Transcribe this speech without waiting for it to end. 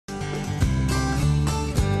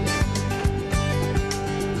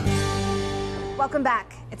Welcome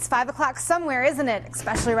back. It's 5 o'clock somewhere, isn't it?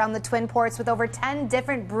 Especially around the Twin Ports with over 10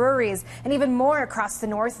 different breweries and even more across the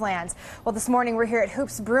Northlands. Well, this morning we're here at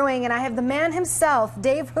Hoops Brewing and I have the man himself,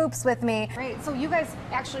 Dave Hoops, with me. Great. So you guys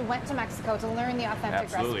actually went to Mexico to learn the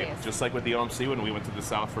authentic Absolutely. recipes. Just like with the OMC when we went to the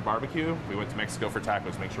South for barbecue, we went to Mexico for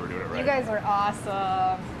tacos. Make sure we're doing it right. You guys are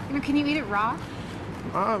awesome. Can you eat it raw?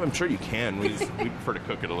 I'm sure you can. We prefer to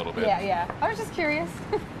cook it a little bit. Yeah. I was just curious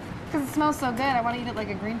because it smells so good. I want to eat it like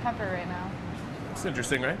a green pepper right now. It's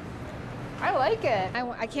interesting, right? I like it.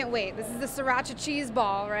 I can't wait. This is the sriracha cheese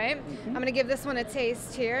ball, right? I'm gonna give this one a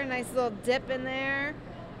taste here. Nice little dip in there.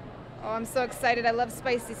 Oh, I'm so excited. I love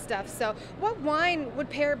spicy stuff. So what wine would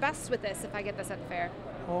pair best with this if I get this at the fair?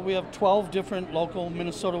 Well, we have 12 different local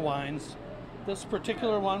Minnesota wines. This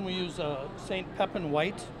particular one, we use St. Pepin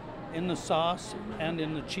White in the sauce and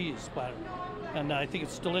in the cheese splatter. And I think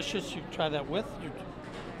it's delicious. You can try that with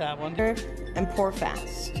that one. And pour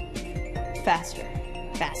fast. Faster.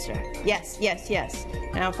 Faster. Yes.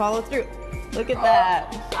 Now follow through. Look at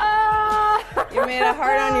that. You made a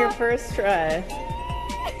heart on your first try.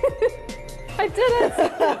 I did it.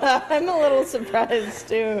 I'm a little surprised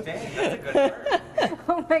too. Dang, that's a good part.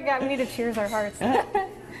 Oh my God, we need to cheers our hearts. All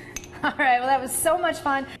right, well that was so much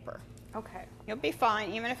fun. Okay. You'll be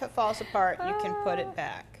fine. Even if it falls apart, you can put it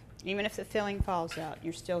back. Even if the filling falls out,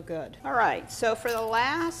 you're still good. All right, so for the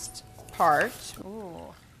last part,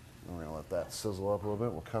 We're gonna let that sizzle up a little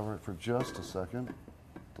bit. We'll cover it for just a second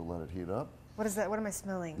to let it heat up. What is that? What am I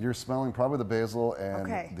smelling? You're smelling probably the basil and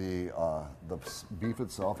Okay. the beef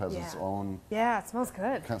itself has its own. Yeah, it smells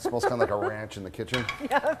good. It smells kind of like a ranch in the kitchen.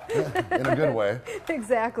 Yeah. In a good way.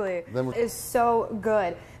 Exactly. Then It is so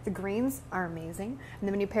good. The greens are amazing, and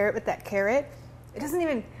then when you pair it with that carrot,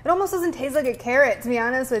 it almost doesn't taste like a carrot, to be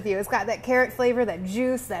honest with you. It's got that carrot flavor, that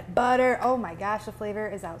juice, that butter. Oh my gosh, the flavor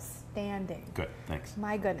is outstanding. Good, thanks.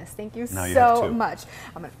 My goodness, thank you Now you have so two. much.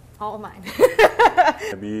 I'm gonna, all of mine. Going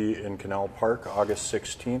to be in Canal Park August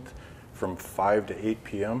 16th from 5 to 8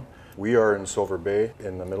 p.m. We are in Silver Bay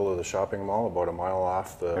in the middle of the shopping mall, about a mile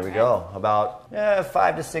off the... There we go. About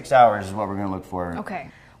 5 to 6 hours is what we're going to look for.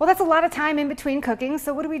 Okay. Well, that's a lot of time in between cooking,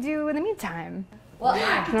 so what do we do in the meantime? Well,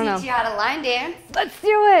 I can teach you how to line dance. Let's do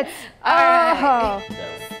it! All right. Oh.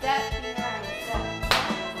 Step behind step,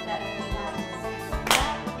 step behind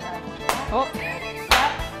step. Oh.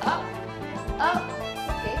 Step, up,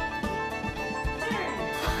 okay.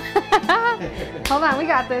 Hold on, we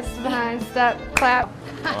got this. Behind, step, clap.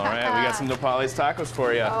 All right, we got some Nopales tacos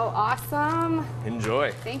for you. Oh, awesome.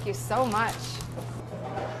 Enjoy. Thank you so much.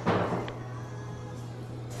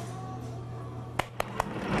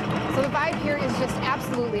 So the vibe here is just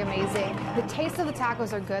absolutely amazing. The taste of the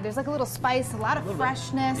tacos are good. There's like a little spice, a lot of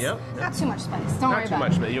freshness. Yep. Not too much spice. Don't worry Not too about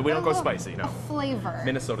much, it. but we But don't a go little- spicy, no. A flavor.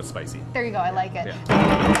 Minnesota spicy. There you go, I like it.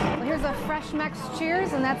 Yeah. Well, here's a fresh Mex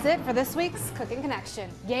cheers, and that's it for this week's Cooking Connection.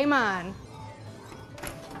 Game on.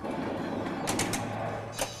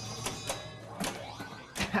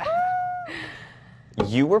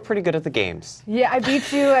 You were pretty good at the games. Yeah, I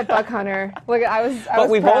beat you at Buck Hunter. Look, I was But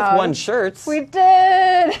we both proud. won shirts. We did.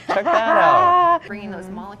 Check that out. Bringing those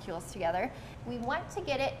molecules together. We want to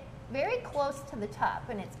get it very close to the top,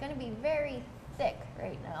 and it's going to be very thick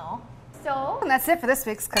right now. So, And that's it for this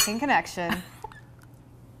week's Cooking Connection.